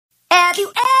Have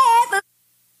you ever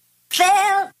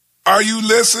felt? Are you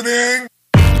listening?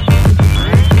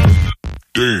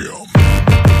 Damn.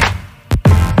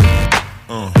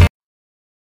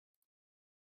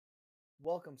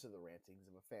 Welcome to the Rantings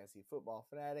of a Fantasy Football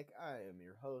Fanatic. I am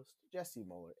your host, Jesse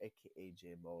Moeller, aka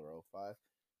JMoeller05,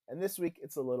 and this week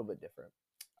it's a little bit different.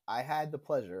 I had the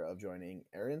pleasure of joining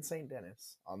Aaron St.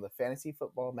 Denis on the Fantasy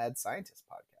Football Mad Scientist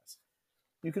podcast.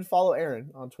 You can follow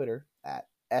Aaron on Twitter at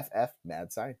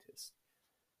FFMadScientist.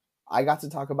 I got to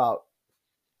talk about,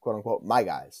 quote-unquote, my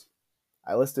guys.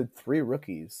 I listed 3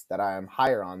 rookies that I am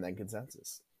higher on than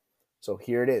consensus. So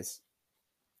here it is.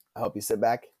 I hope you sit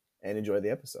back and enjoy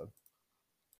the episode.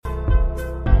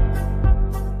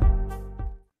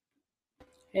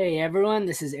 Hey everyone,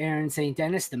 this is Aaron St.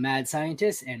 Denis, the Mad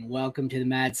Scientist, and welcome to the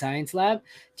Mad Science Lab.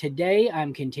 Today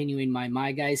I'm continuing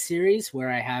my Guys series where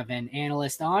I have an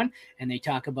analyst on and they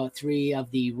talk about 3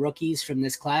 of the rookies from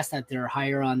this class that they're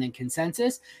higher on than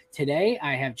consensus. Today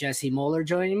I have Jesse Moeller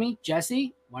joining me.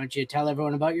 Jesse, why don't you tell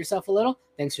everyone about yourself a little?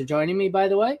 Thanks for joining me, by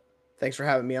the way. Thanks for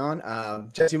having me on.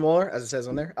 Jesse Moeller, as it says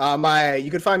on there. You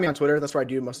can find me on Twitter. That's where I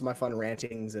do most of my fun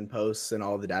rantings and posts and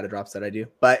all the data drops that I do.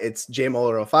 But it's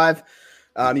JMoeller05.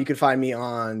 You can find me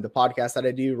on the podcast that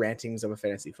I do, Rantings of a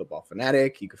Fantasy Football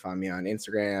Fanatic. You can find me on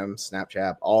Instagram,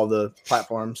 Snapchat, all the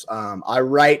platforms. I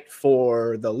write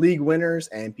for the League Winners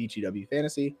and PGW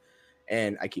Fantasy,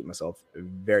 and I keep myself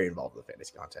very involved with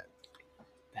fantasy content.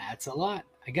 That's a lot.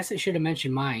 I guess I should have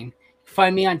mentioned mine.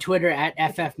 Find me on Twitter at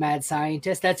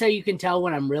FFMadScientist. That's how you can tell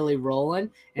when I'm really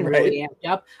rolling and really amped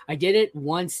up. I did it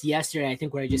once yesterday, I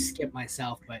think, where I just skipped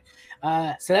myself. But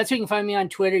so that's where you can find me on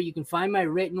Twitter. You can find my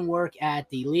written work at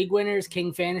the League Winners,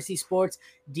 King Fantasy Sports,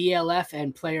 DLF,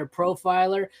 and Player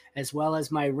Profiler, as well as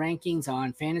my rankings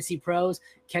on Fantasy Pros.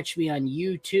 Catch me on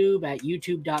YouTube at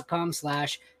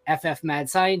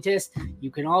youtube.com/FFMadScientist.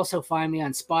 You can also find me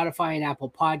on Spotify and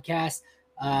Apple Podcasts.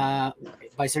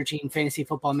 By searching Fantasy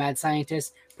Football Mad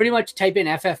Scientist. Pretty much type in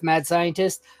FF Mad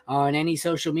Scientist on any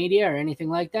social media or anything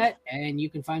like that, and you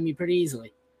can find me pretty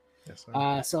easily. Yes,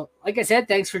 so, like I said,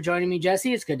 thanks for joining me,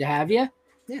 Jesse. It's good to have you.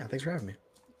 Yeah, thanks for having me.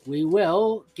 We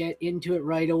will get into it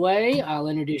right away. I'll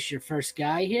introduce your first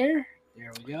guy here.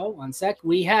 There we go. One sec.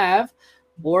 We have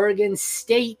Oregon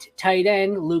State tight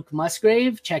end Luke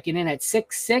Musgrave checking in at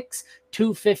 6'6",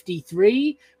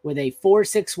 253 with a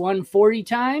 4.61 40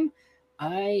 time.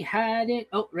 I had it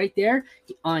right there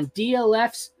on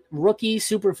DLF's rookie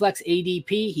Superflex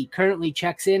ADP. He currently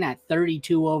checks in at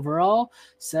 32 overall,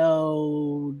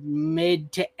 so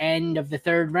mid to end of the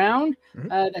 3rd round.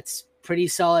 That's pretty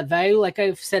solid value. Like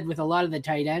I've said with a lot of the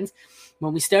tight ends,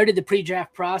 when we started the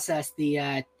pre-draft process,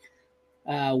 the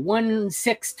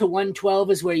 1-6 to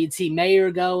 112 is where you'd see Mayer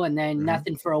go, and then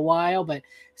nothing for a while. But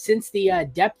since the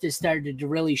depth has started to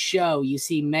really show, you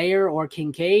see Mayer or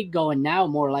Kincaid going now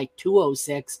more like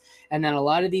 206, and then a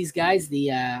lot of these guys,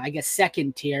 the I guess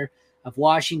second tier of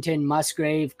Washington,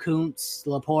 Musgrave, Kuntz,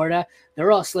 Laporta,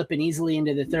 they're all slipping easily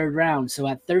into the 3rd round. So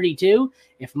at 32,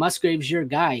 if Musgrave's your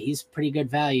guy, he's pretty good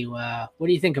value. What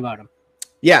do you think about him?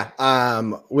 Yeah,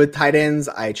 with tight ends,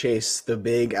 I chase the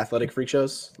big athletic freak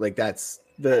shows. Like that's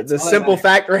the simple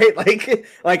fact, right?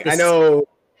 Like I know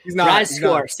he's not RAS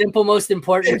score, simple, most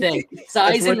important thing.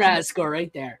 Size and RAS score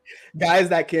right there. Guys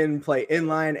that can play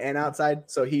inline and outside.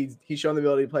 So he's shown the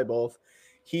ability to play both.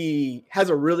 He has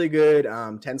a really good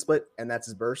 10 split, and that's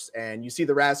his burst. And you see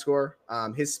the RAS score.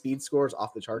 His speed score is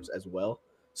off the charts as well.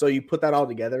 So you put that all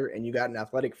together, and you got an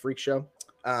athletic freak show.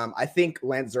 I think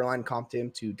Lance Zierlein comped him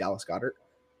to Dallas Goedert.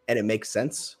 And it makes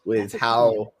sense with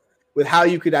how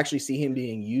you could actually see him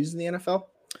being used in the NFL.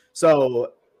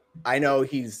 So I know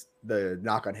the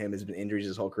knock on him has been injuries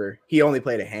his whole career. He only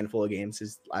played a handful of games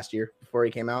his last year before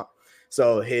he came out.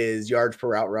 So his yards per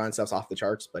route run stuff's off the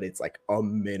charts, but it's like a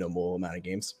minimal amount of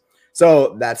games.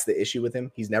 So that's the issue with him.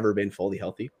 He's never been fully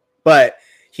healthy, but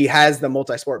he has the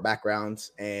multi-sport background,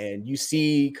 and you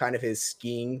see kind of his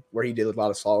skiing where he did a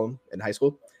lot of slalom in high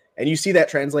school. And you see that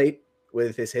translate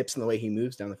with his hips and the way he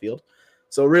moves down the field.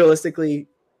 So realistically,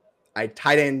 I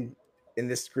tight end in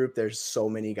this group, there's so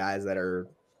many guys that are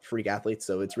freak athletes.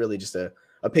 So it's really just a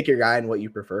pick your guy and what you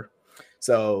prefer.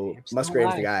 So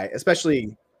Musgrave's the guy,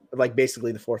 especially like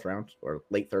basically the 4th round or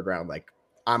late 3rd round. Like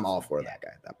I'm all for that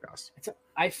guy, that price.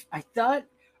 I thought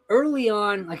early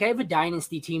on, like I have a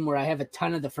dynasty team where I have a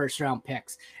ton of the 1st round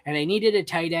picks, and I needed a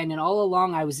tight end. And all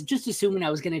along I was just assuming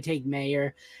I was going to take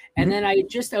Mayer. And then I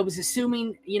was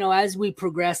assuming, as we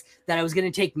progress, that I was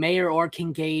going to take Mayer or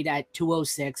Kincaid at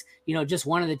 206, just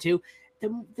one of the two.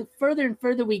 The further and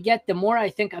further we get, the more I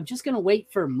think I'm just going to wait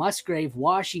for Musgrave,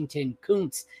 Washington,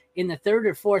 Kuntz in the 3rd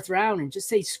or 4th round and just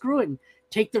say, screw it, and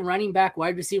take the running back,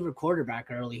 wide receiver,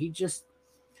 quarterback early. He just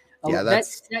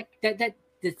that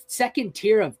the second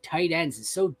tier of tight ends is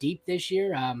so deep this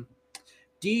year.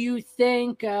 Do you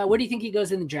think? What do you think he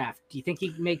goes in the draft? Do you think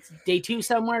he makes day 2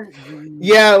 somewhere?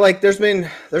 Yeah, like there's been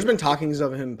talkings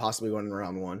of him possibly going in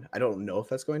round 1. I don't know if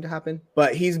that's going to happen,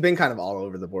 but he's been kind of all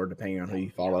over the board depending on who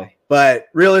you follow. But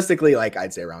realistically, like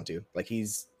I'd say round 2. Like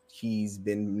he's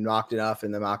been knocked enough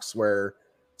in the mocks where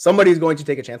somebody's going to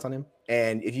take a chance on him,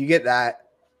 and if you get that,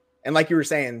 and like you were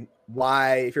saying,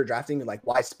 why if you're drafting, like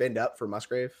why spend up for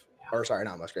Musgrave? Or sorry,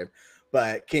 not Musgrave,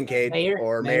 but Kincaid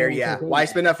or Mayer. Yeah. Why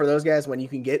spend up for those guys when you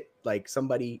can get like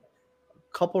somebody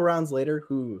a couple rounds later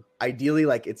who ideally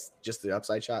like it's just the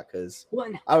upside shot? Because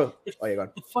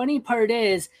the funny part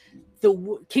is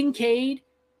the Kincaid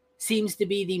seems to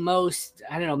be the most,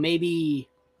 I don't know, maybe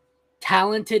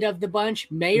talented of the bunch.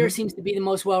 Mayer seems to be the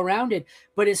most well-rounded.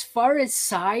 But as far as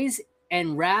size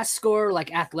and RAS score,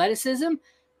 like athleticism,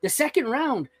 the second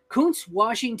round, Kuntz,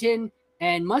 Washington,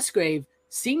 and Musgrave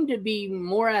seem to be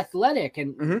more athletic,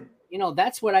 and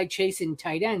that's what I chase in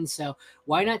tight ends. So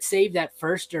why not save that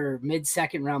first or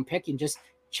mid-second round pick and just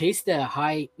chase the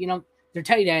high? They're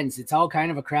tight ends. It's all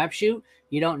kind of a crapshoot.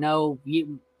 You don't know.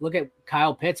 You look at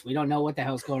Kyle Pitts. We don't know what the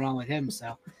hell's going on with him.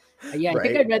 So I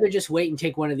think I'd rather just wait and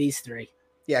take one of these 3.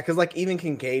 Yeah, because like even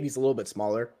Kincaid, he's a little bit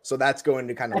smaller, so that's going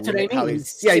to kind of limit how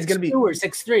he's going to be 6'2" or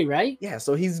 6'3", right? Yeah,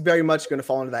 so he's very much going to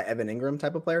fall into that Evan Ingram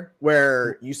type of player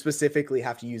where you specifically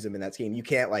have to use him in that scheme. You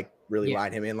can't like really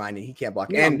ride him in line, and he can't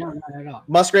block. No, not at all.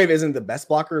 Musgrave isn't the best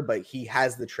blocker, but he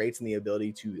has the traits and the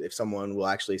ability to, if someone will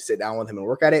actually sit down with him and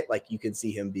work at it, like you can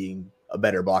see him being a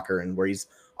better blocker, and where he's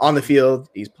on the field,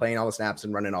 he's playing all the snaps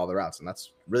and running all the routes, and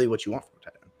that's really what you want from a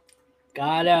tight end.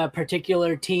 Got a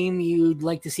particular team you'd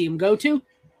like to see him go to?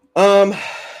 I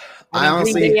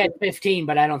honestly he had 15,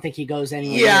 but I don't think he goes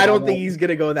anywhere. Yeah, I don't think he's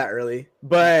gonna go that early.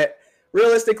 But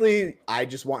realistically, I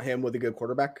just want him with a good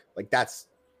quarterback. Like that's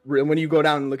real. When you go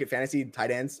down and look at fantasy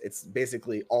tight ends, it's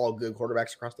basically all good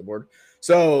quarterbacks across the board.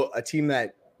 So a team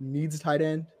that needs a tight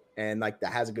end and like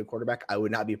that has a good quarterback, I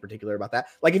would not be particular about that.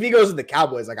 Like if he goes to the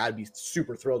Cowboys, like I'd be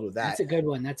super thrilled with that. That's a good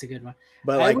one.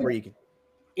 But like where you can.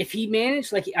 If he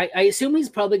managed, like I assume he's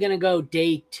probably going to go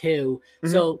day 2.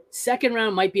 So second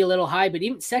round might be a little high, but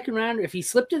even second round, if he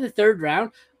slipped to the third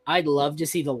round, I'd love to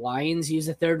see the Lions use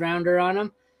a third rounder on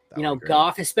him.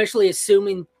 Goff, especially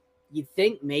assuming you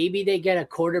think maybe they get a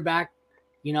quarterback,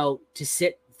 to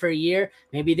sit for a year.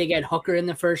 Maybe they get Hooker in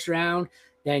the first round,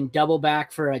 then double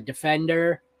back for a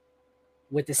defender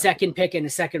with the second pick and a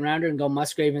second rounder and go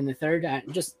Musgrave in the third.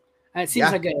 It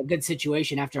seems like a good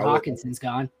situation after Hawkinson's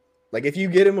gone. Like if you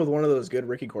get him with one of those good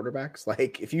rookie quarterbacks,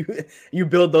 like if you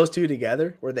build those two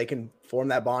together where they can form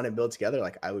that bond and build together,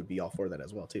 like I would be all for that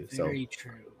as well too. Very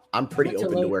true. I'm pretty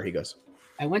open to where he goes.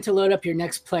 I went to load up your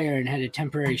next player and had a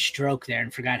temporary stroke there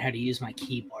and forgot how to use my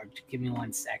keyboard. Give me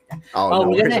 1 sec.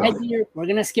 We're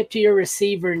gonna skip to your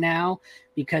receiver now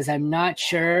because I'm not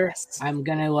sure I'm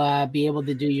gonna be able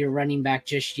to do your running back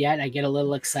just yet. I get a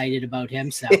little excited about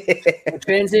him, so we'll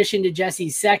transition to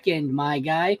Jesse's second, my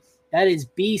guy. That is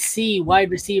BC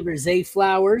wide receiver Zay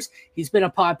Flowers. He's been a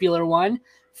popular one.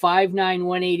 5'9",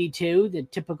 182. The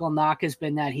typical knock has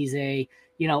been that he's a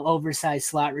oversized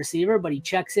slot receiver, but he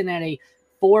checks in at a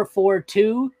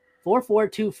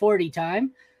 4.42 40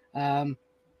 time.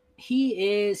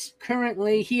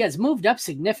 He has moved up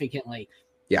significantly.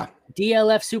 Yeah.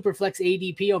 DLF Superflex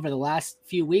ADP over the last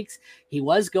few weeks. He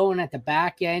was going at the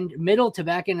middle to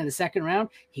back end of the second round.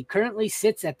 He currently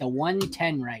sits at the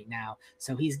 110 right now.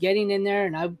 So he's getting in there.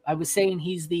 And I was saying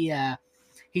he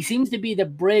seems to be the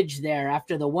bridge there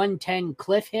after the 110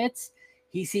 cliff hits.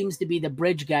 He seems to be the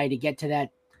bridge guy to get to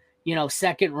that,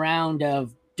 second round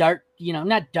of dart,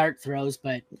 not dart throws,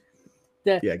 but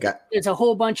there's a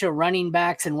whole bunch of running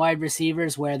backs and wide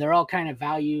receivers where they're all kind of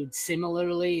valued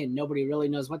similarly and nobody really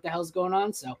knows what the hell's going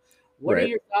on. So what are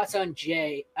your thoughts on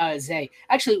Zay?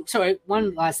 Actually, sorry,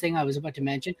 one last thing I was about to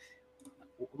mention.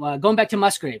 Going back to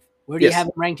Musgrave, where do you have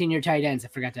him ranked in your tight ends? I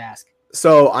forgot to ask.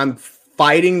 So I'm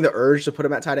fighting the urge to put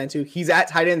him at tight end 2. He's at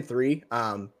tight end 3.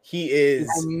 He is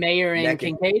Mayer and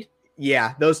Kincaid.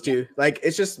 Yeah, those two. Like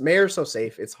it's just Mayer's so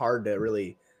safe. It's hard to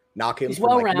really knock him. He's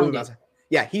well-rounded.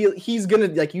 Yeah, he's gonna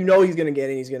he's gonna get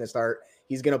in, he's gonna start,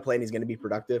 he's gonna play, and he's gonna be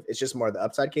productive. It's just more the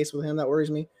upside case with him that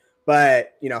worries me.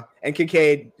 But and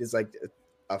Kincaid is like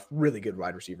a really good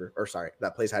wide receiver,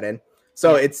 that plays tight end.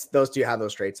 So it's those two have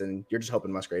those traits, and you're just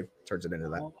hoping Musgrave turns it into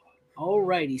that. All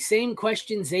righty. Same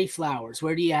question, Zay Flowers.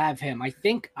 Where do you have him? I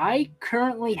think I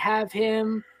currently have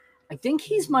him. I think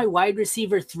he's my wide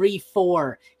receiver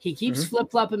 3-4. He keeps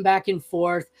flip-flopping back and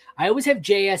forth. I always have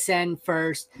JSN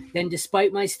first. Then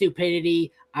despite my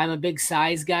stupidity, I'm a big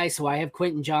size guy, so I have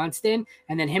Quentin Johnston,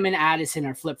 and then him and Addison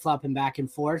are flip-flopping back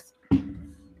and forth.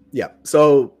 Yeah.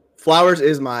 So Flowers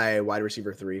is my wide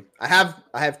receiver 3. I have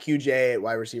QJ at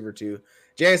wide receiver 2.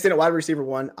 JSN at wide receiver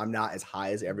 1. I'm not as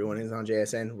high as everyone is on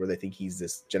JSN, where they think he's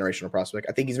this generational prospect.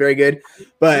 I think he's very good,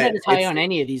 but I'm not as high on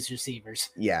any of these receivers.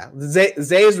 Yeah,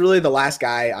 Zay is really the last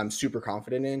guy I'm super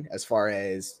confident in as far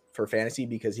as for fantasy,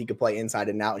 because he could play inside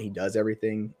and out and he does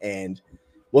everything. And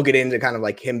we'll get into kind of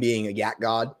like him being a yak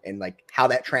god and like how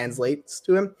that translates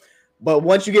to him. But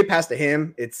once you get past to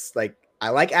him, it's like I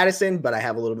like Addison, but I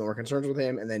have a little bit more concerns with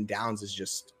him. And then Downs is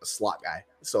just a slot guy.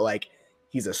 So like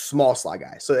he's a small slot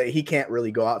guy, so that he can't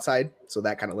really go outside. So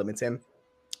that kind of limits him.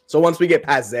 So once we get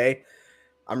past Zay,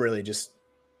 I'm really just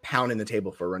pounding the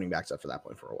table for running backs up to that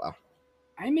point for a while.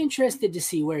 I'm interested to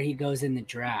see where he goes in the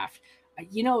draft.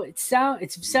 You know, it's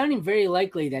sounding very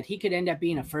likely that he could end up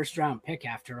being a first-round pick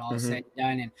after all is said and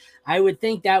done. And I would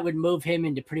think that would move him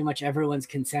into pretty much everyone's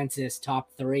consensus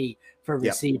top 3 for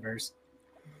receivers.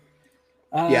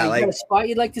 Yeah, like got a spot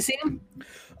you'd like to see him?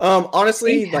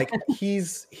 Honestly, like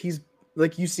he's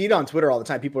like you see it on Twitter all the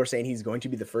time. People are saying he's going to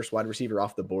be the first wide receiver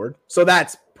off the board. So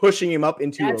that's pushing him up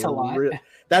into that's a lot.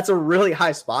 That's a really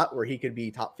high spot where he could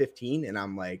be top 15. And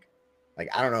I'm like,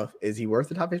 I don't know. Is he worth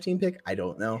the top 15 pick? I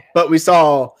don't know. But we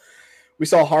saw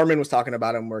Harmon was talking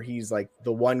about him where he's like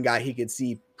the one guy he could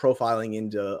see profiling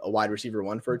into a wide receiver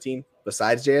 1 for a team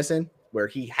besides JSN, where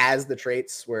he has the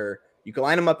traits where you can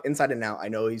line him up inside and out. I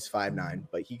know he's 5'9",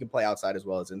 but he can play outside as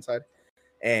well as inside.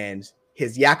 And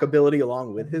his yak ability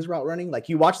along with his route running, like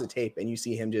you watch the tape and you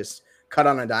see him just cut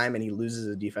on a dime and he loses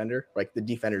a defender. Like the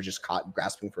defender just caught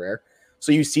grasping for air.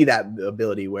 So you see that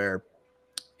ability where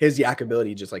his yak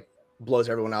ability just like blows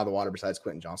everyone out of the water besides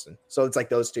Quentin Johnston. So it's like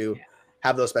those two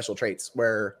have those special traits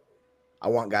where I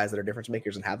want guys that are difference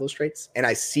makers and have those traits. And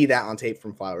I see that on tape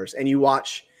from Flowers. And you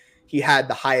watch, he had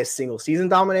the highest single season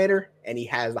dominator and he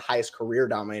has the highest career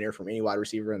dominator from any wide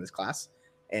receiver in this class.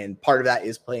 And part of that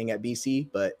is playing at BC,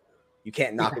 but you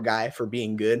can't knock a guy for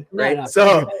being good, right? No.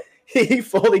 So he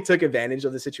fully took advantage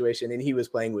of the situation and he was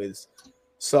playing with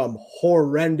some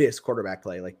horrendous quarterback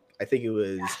play. Like I think it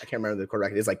was, I can't remember the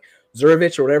quarterback. It's like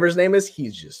Zurovich or whatever his name is.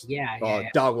 He's just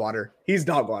dog water. He's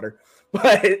dog water,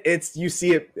 but it's, you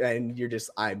see it and you're just,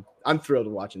 I'm thrilled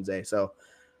watching Zay. So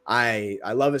I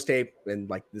love his tape and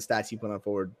like the stats he put on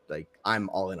forward. Like I'm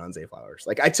all in on Zay Flowers.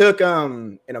 Like I took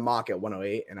in a mock at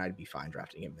 108 and I'd be fine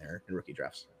drafting him there in rookie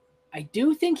drafts. I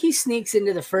do think he sneaks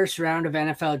into the first round of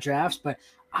NFL drafts, but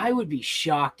I would be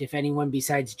shocked if anyone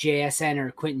besides JSN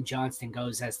or Quentin Johnston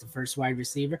goes as the first wide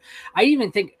receiver. I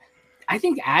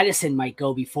think Addison might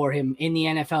go before him in the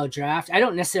NFL draft. I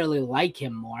don't necessarily like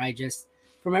him more. I just,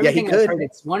 from everything I've heard,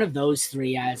 it's one of those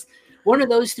three as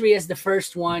the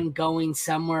first one going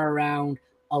somewhere around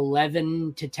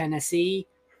 11 to Tennessee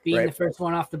being the first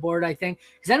one off the board, I think.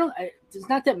 Because there's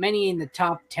not that many in the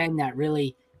top 10 that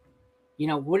really, you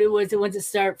know, when's it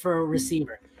start for a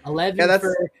receiver? 11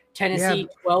 for Tennessee,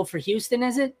 12 for Houston,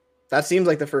 is it? That seems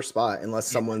like the first spot, unless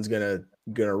someone's gonna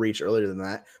reach earlier than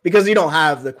that, because you don't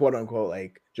have the quote unquote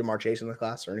like Jamar Chase in the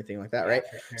class or anything like that, right?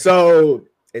 Sure. So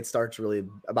it starts really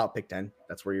about pick 10.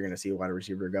 That's where you're gonna see a wide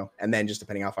receiver go, and then just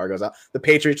depending how far it goes out, the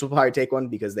Patriots will probably take one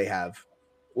because they have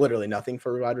literally nothing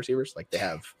for wide receivers. Like they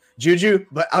have Juju,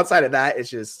 but outside of that,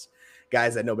 it's just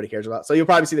guys that nobody cares about. So you'll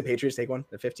probably see the Patriots take one,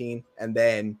 the 15, and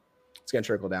then it's going to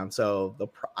trickle down. So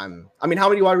how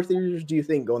many wide receivers do you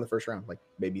think go in the first round? Like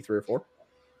maybe 3 or 4?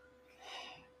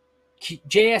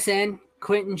 JSN,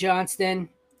 Quentin Johnston,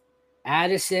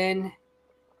 Addison.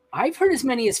 I've heard as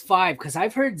many as 5 because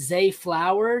I've heard Zay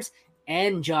Flowers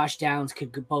and Josh Downs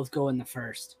could both go in the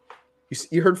first.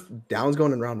 You heard Downs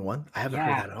going in round 1? I haven't heard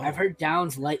that at all. I've heard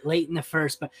Downs late in the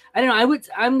first, but I don't know.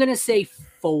 I'm going to say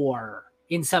 4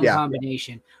 in some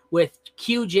combination with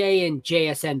QJ and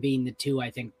JSN being the 2, I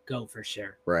think go for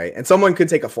sure. Right. And someone could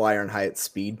take a flyer on Hyatt's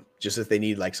speed just if they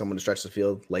need like someone to stretch the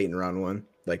field late in round 1.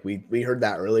 Like we heard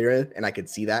that earlier and I could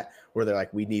see that where they're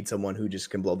like, we need someone who just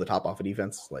can blow the top off of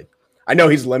defense. Like I know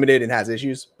he's limited and has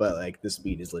issues, but like the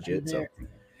speed is legit.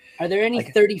 Are there any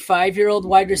 35-year-old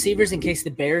wide receivers in case the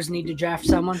Bears need to draft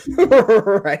someone?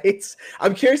 Right.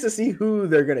 I'm curious to see who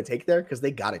they're going to take there because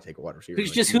they got to take a wide receiver.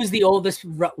 Who's the oldest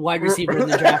wide receiver in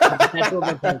the draft? That's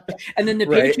what they'll take. And then the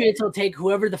Patriots will take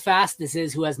whoever the fastest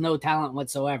is who has no talent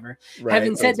whatsoever. Right.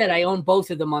 Having said that, I own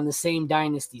both of them on the same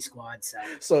dynasty squad.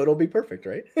 So it'll be perfect,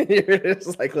 right?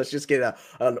 It's like, let's just get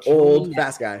an old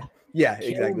fast guy. Yeah,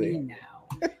 exactly. Now.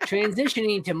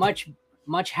 Transitioning to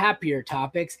much happier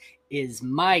topics is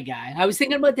my guy. I was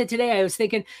thinking about that today. I was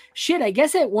thinking, shit, I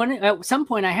guess at some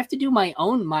point I have to do my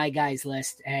own my guys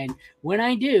list. And when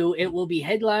I do, it will be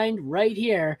headlined right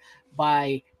here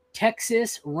by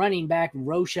Texas running back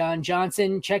Roschon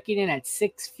Johnson, checking in at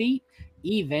 6 feet,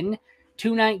 even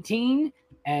 219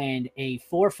 and a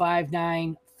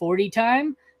 4.59 40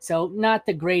 time. So not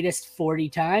the greatest 40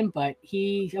 time, but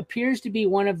he appears to be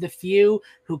one of the few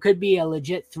who could be a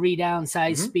legit 3-down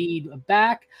size speed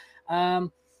back.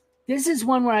 This is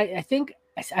one where I think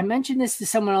I mentioned this to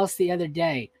someone else the other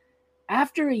day.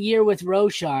 After a year with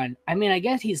Roschon, I mean, I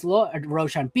get he's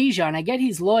Bijan, I get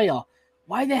he's loyal.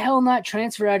 Why the hell not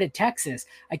transfer out of Texas?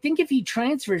 I think if he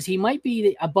transfers, he might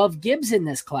be above Gibbs in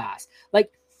this class.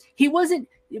 Like, he wasn't,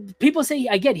 people say,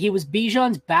 I get he was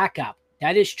Bijan's backup.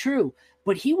 That is true.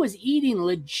 But he was eating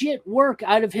legit work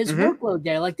out of his workload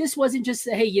there. Like, this wasn't just,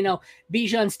 hey, you know,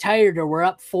 Bijan's tired or we're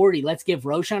up 40. Let's give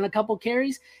Roschon a couple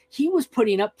carries. He was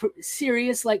putting up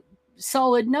serious, like,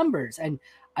 solid numbers. And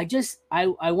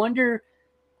I wonder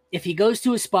if he goes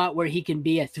to a spot where he can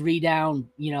be a 3-down,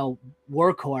 you know,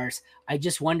 workhorse. I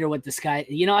just wonder what the sky,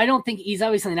 you know, I don't think he's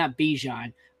obviously not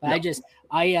Bijan, but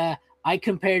no. I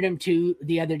compared him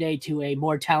the other day to a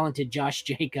more talented Josh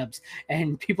Jacobs,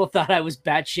 and people thought I was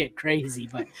batshit crazy,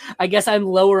 but I guess I'm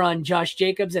lower on Josh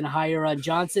Jacobs and higher on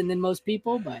Johnson than most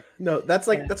people. But no, that's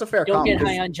a fair don't comment. Get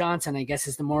high on Johnson, I guess,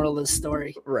 is the moral of the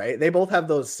story. Right. They both have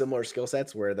those similar skill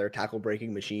sets where they're tackle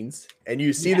breaking machines. And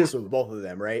you see this with both of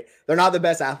them, right? They're not the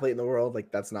best athlete in the world.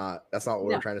 Like that's not what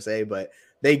we're trying to say, but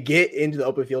they get into the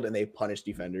open field and they punish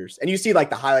defenders. And you see like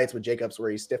the highlights with Jacobs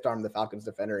where he stiff armed the Falcons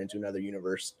defender into another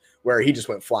universe where he just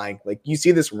went flying. Like you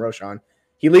see this from Roschon.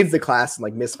 He leads the class in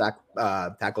like missed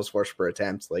tackles forced per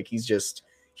attempt. Like he's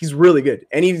really good.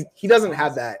 And he doesn't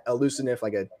have that elusiveness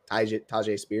like a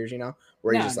Tajay Spears, you know,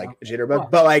 where he's just like a jitterbug. Well,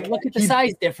 but like look at the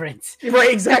size difference.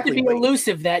 Right, exactly. You have to be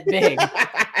elusive that big.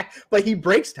 But he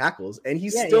breaks tackles and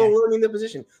he's still learning the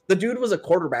position. The dude was a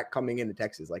quarterback coming into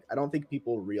Texas. Like I don't think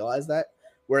people realize that.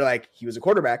 Where like he was a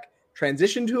quarterback,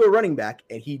 transitioned to a running back,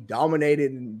 and he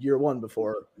dominated in year one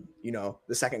before, you know,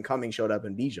 the second coming showed up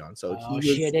in Bijan. So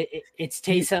it's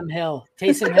Taysom Hill.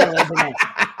 Taysom Hill, isn't it?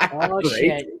 Oh,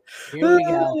 shit. Here we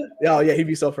go. Oh, yeah, he'd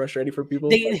be so frustrating for people.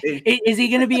 Is he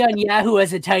going to be on Yahoo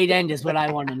as a tight end is what I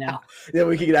want to know. Yeah,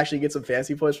 we could actually get some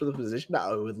fancy points for the position.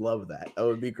 I would love that. That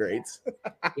would be great.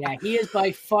 Yeah, he is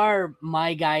by far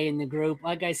my guy in the group.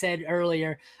 Like I said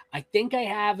earlier, I think I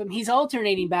have him. He's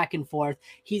alternating back and forth.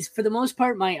 He's, for the most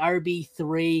part, my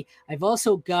RB3. I've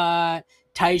also got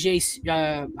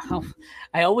Tajay.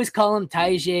 I always call him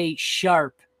Tajay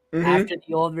Sharp. After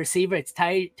the old receiver, it's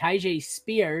Tajay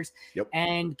Spears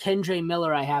and Kendre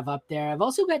Miller I have up there. I've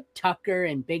also got Tucker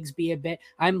and Bigsby a bit.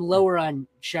 I'm lower on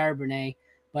Charbonnet,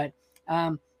 but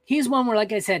he's one where,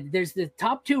 like I said, there's the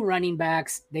top two running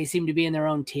backs. They seem to be in their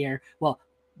own tier. Well,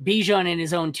 Bijan in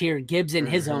his own tier, Gibbs in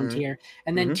his own tier.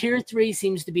 And then tier 3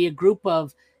 seems to be a group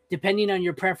of, depending on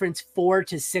your preference, 4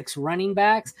 to 6 running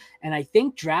backs. And I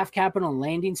think draft capital and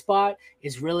landing spot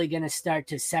is really going to start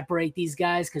to separate these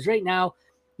guys. Because right now,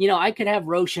 you know, I could have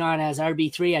Roschon as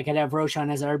RB3. I could have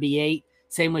Roschon as RB8.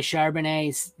 Same with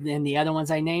Charbonnet and the other ones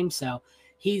I named. So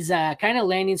he's kind of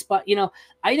landing spot. You know,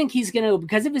 I think he's going to,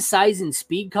 because of his size and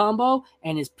speed combo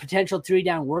and his potential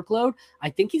 3-down workload, I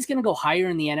think he's going to go higher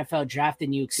in the NFL draft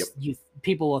than you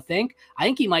people will think. I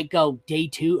think he might go day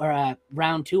 2 or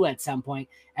round 2 at some point,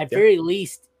 at very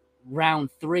least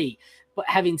round 3. But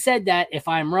having said that, if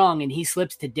I'm wrong and he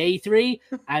slips to day 3,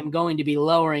 I'm going to be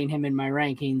lowering him in my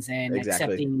rankings and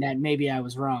accepting that maybe I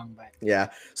was wrong. But yeah.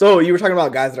 So you were talking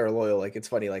about guys that are loyal. Like it's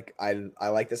funny. Like I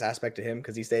like this aspect to him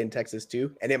because he stayed in Texas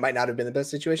too, and it might not have been the best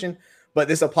situation, but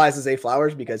this applies to Zay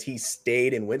Flowers because he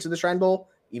stayed and went to the Shrine Bowl,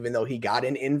 even though he got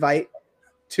an invite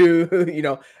to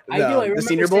the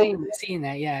Senior Bowl. Seeing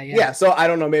that, yeah. So I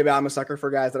don't know. Maybe I'm a sucker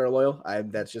for guys that are loyal.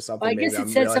 That's just something. Well, I guess it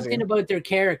said something about their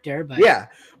character, but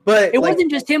but it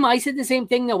wasn't just him. I said the same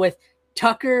thing though with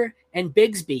Tucker and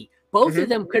Bigsby. Both of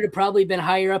them could have probably been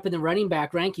higher up in the running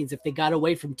back rankings if they got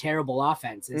away from terrible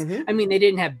offenses. I mean, they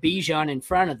didn't have Bijan in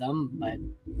front of them, but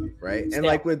still. And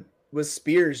like with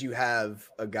Spears, you have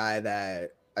a guy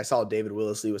that I saw David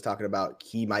Willisley was talking about.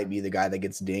 He might be the guy that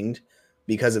gets dinged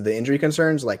because of the injury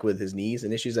concerns, like with his knees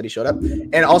and issues that he showed up.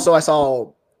 And also I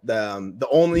saw the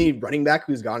only running back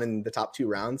who's gone in the top 2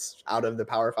 rounds out of the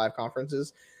Power 5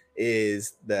 conferences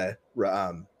is the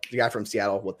guy from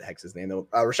Seattle. What the heck's his name?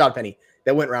 Rashad Penny,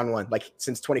 that went round 1, like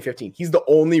since 2015. He's the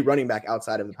only running back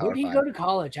outside of the Power 5. Where did he go to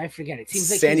college? I forget. It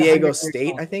seems like San Diego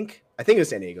State, I think it was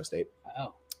San Diego State.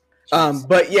 Oh.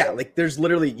 But yeah, like there's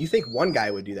literally, you think one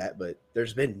guy would do that, but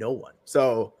there's been no one.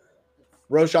 So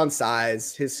Roschon's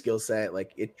size, his skill set,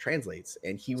 like it translates,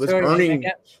 and he was earning.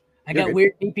 I You're got good.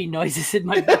 weird beeping noises in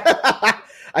my back.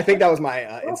 I think that was my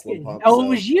insulin pump. Oh, so- it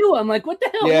was you. I'm like, what the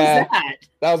hell Yeah. was that?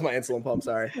 That was my insulin pump.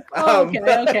 Sorry. Oh, okay.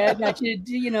 I got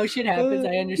you. Shit happens.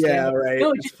 I understand. Yeah, right.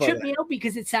 No, it It's just tripped funny. me out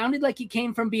because it sounded like it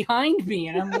came from behind me.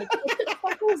 And I'm like, what the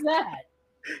fuck was that?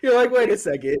 You're like, wait a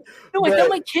second. No, I But- thought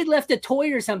my kid left a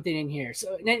toy or something in here.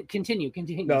 So then continue.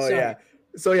 No, Sorry. yeah.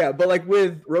 So yeah, but like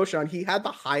with Roshan, he had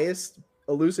the highest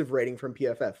elusive rating from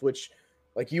PFF, which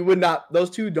like you would not, those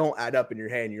two don't add up in your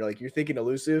head. You're like, you're thinking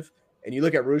elusive, and you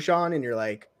look at Roshan and you're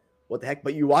like, what the heck?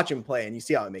 But you watch him play and you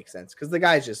see how it makes sense. Because the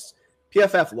guy's just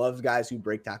PFF loves guys who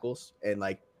break tackles, and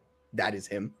like that is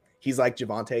him. He's like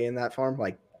Javante in that farm.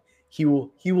 Like he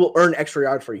will earn extra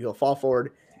yards for you. He'll fall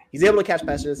forward. He's able to catch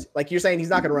passes. Like you're saying, he's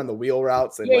not going to run the wheel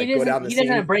routes and like go down the he doesn't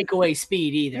seam. have breakaway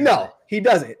speed either. No, he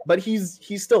doesn't. But he's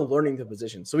still learning the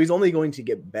position, so he's only going to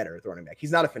get better at running back.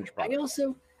 He's not a finished product.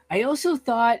 I also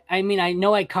thought, I mean, I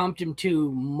know I comped him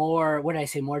to more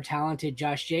talented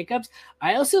Josh Jacobs.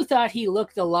 I also thought he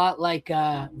looked a lot like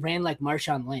ran like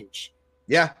Marshawn Lynch.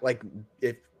 Yeah, like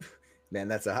if man,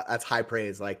 that's high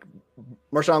praise. Like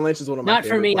Marshawn Lynch is one of my Not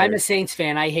for me. players. I'm a Saints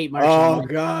fan. I hate Marshawn Oh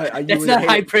Lynch. God, That's not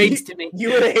high praise to me.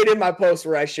 You would have hated my post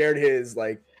where I shared his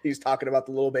like he was talking about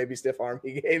the little baby stiff arm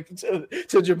he gave to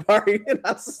Jabari, and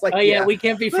I was just like, Oh yeah, we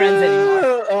can't be friends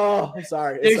anymore. Oh, I'm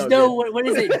sorry. It's There's so no good. what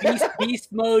is it?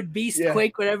 Beast mode, Yeah.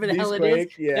 Quake, whatever the hell it is.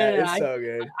 Beastquake, yeah, No, it's so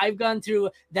good. I've gone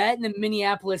through that and the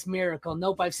Minneapolis Miracle.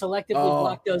 Nope, I've selectively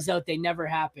blocked those out. They never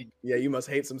happened. Yeah, you must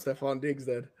hate some Stephon Diggs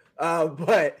then.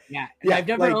 But Yeah, Yeah, I've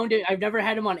never like- owned it. I've never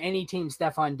had him on any team,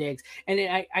 Stephon Diggs. And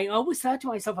I always thought to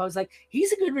myself, I was like,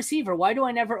 he's a good receiver. Why do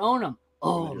I never own him?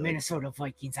 Oh, Literally. Minnesota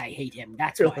Vikings, I hate him.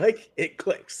 That's you're why. like it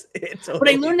clicks. It But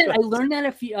I totally learned that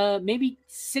clicks. a few maybe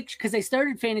 6 because I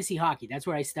started fantasy hockey. That's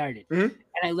where I started. Mhm. And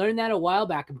I learned that a while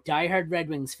back. I'm a diehard Red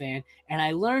Wings fan. And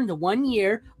I learned the 1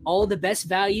 year all the best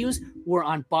values were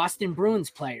on Boston Bruins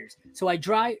players. So I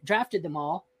drafted them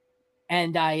all.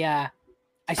 And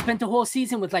I spent the whole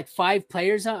season with like 5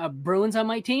 players, Bruins on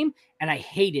my team, and I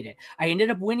hated it. I ended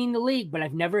up winning the league, but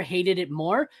I've never hated it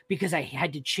more because I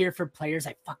had to cheer for players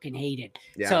I fucking hated.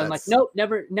 Yeah, So I'm like, that's- nope,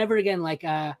 never again. Like,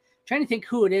 trying to think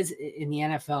who it is in the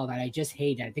NFL that I just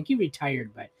hated. I think he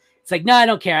retired, but it's like, no, I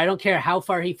don't care. I don't care how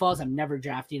far he falls. I'm never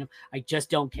drafting him. I just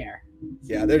don't care.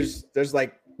 Yeah, there's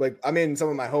like I'm in some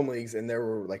of my home leagues and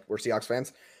we're Seahawks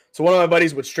fans. So one of my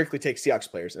buddies would strictly take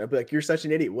Seahawks players, and I'd be like, "You're such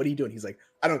an idiot. What are you doing?" He's like,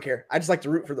 "I don't care. I just like to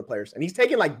root for the players." And he's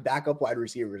taking like backup wide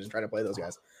receivers and trying to play those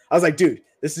guys. I was like, "Dude,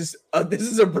 this is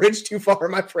a bridge too far,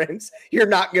 my friends. You're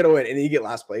not gonna win." And you get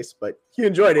last place, but you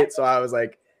enjoyed it, so I was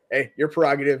like, "Hey, your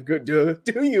prerogative. Good, do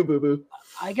you, boo boo."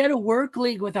 I got a work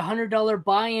league with $100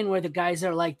 buy-in where the guys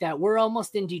are like that. We're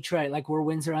almost in Detroit, like we're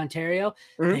Windsor, Ontario.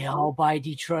 Mhm. They all buy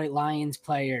Detroit Lions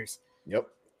players. Yep.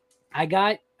 I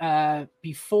got so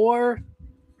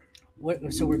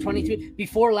we're 23.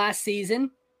 Before last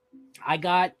season, I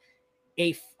got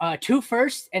a 2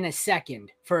 firsts and a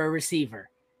second for a receiver.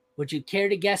 Would you care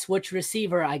to guess which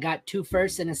receiver I got 2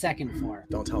 firsts and a second for?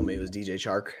 Don't tell me it was DJ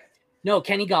Chark. No,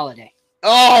 Kenny Galladay.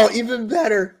 Oh, even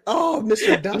better. Oh,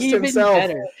 Mr. Dust Even himself.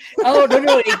 better. Oh,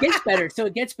 no, it gets better. So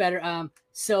it gets better.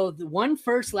 So the 1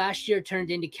 first last year turned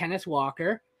into Kenneth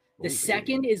Walker. The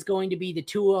second is going to be the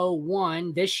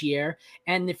 201 this year,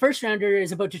 and the first rounder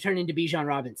is about to turn into Bijan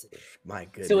Robinson. My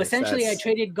goodness. So essentially, I that's-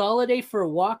 traded Galladay for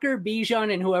Walker,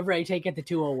 Bijan, and whoever I take at the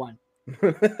 201.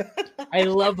 I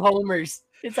love homers.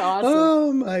 It's awesome.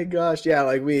 Oh my gosh. Yeah,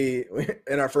 like we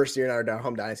in our first year in our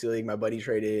home dynasty league, my buddy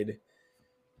traded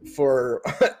for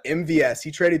MVS.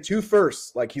 He traded 2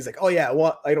 firsts. Like he's like, "Oh yeah,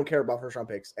 I don't care about first round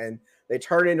picks." And they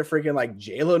turn into freaking like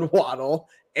Jalen Waddle.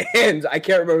 And I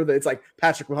can't remember that it's like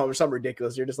Patrick Mahomes or something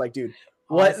ridiculous. You're just like, dude,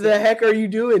 what Awesome. the heck are you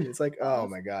doing? It's like, oh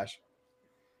my gosh.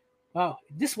 Wow,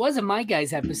 this was a My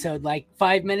Guys episode like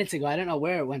 5 minutes ago. I don't know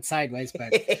where it went sideways,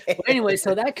 but anyway,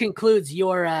 so that concludes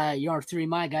your 3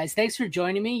 My Guys. Thanks for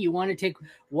joining me. You want to take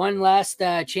one last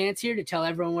chance here to tell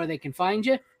everyone where they can find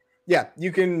you? Yeah,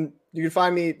 you can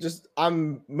find me.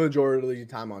 I'm majority of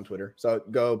the time on Twitter, so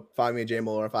go find me at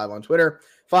jmuller5 on Twitter.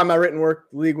 Find my written work,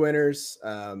 League Winners,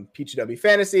 PGW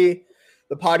Fantasy,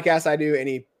 the podcast I do,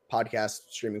 any podcast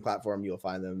streaming platform, you'll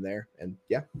find them there. And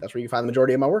yeah, that's where you find the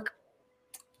majority of my work.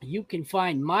 You can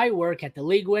find my work at the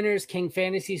League Winners, King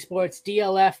Fantasy Sports,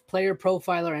 DLF, Player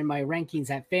Profiler, and my rankings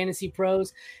at Fantasy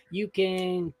Pros. You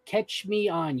can catch me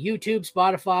on YouTube,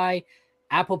 Spotify,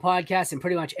 Apple Podcasts, and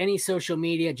pretty much any social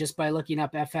media just by looking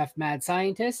up FF Mad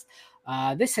Scientist.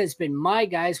 This has been My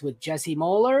Guys with Jesse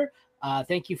Moeller.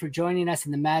 Thank you for joining us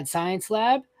in the Mad Science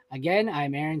Lab. Again,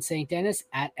 I'm Aaron St. Denis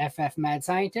at FF Mad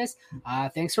Scientist.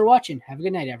 Thanks for watching. Have a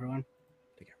good night, everyone.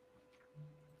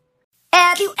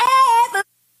 Have you ever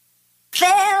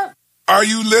fell. Are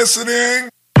you listening?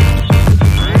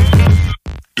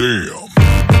 Damn.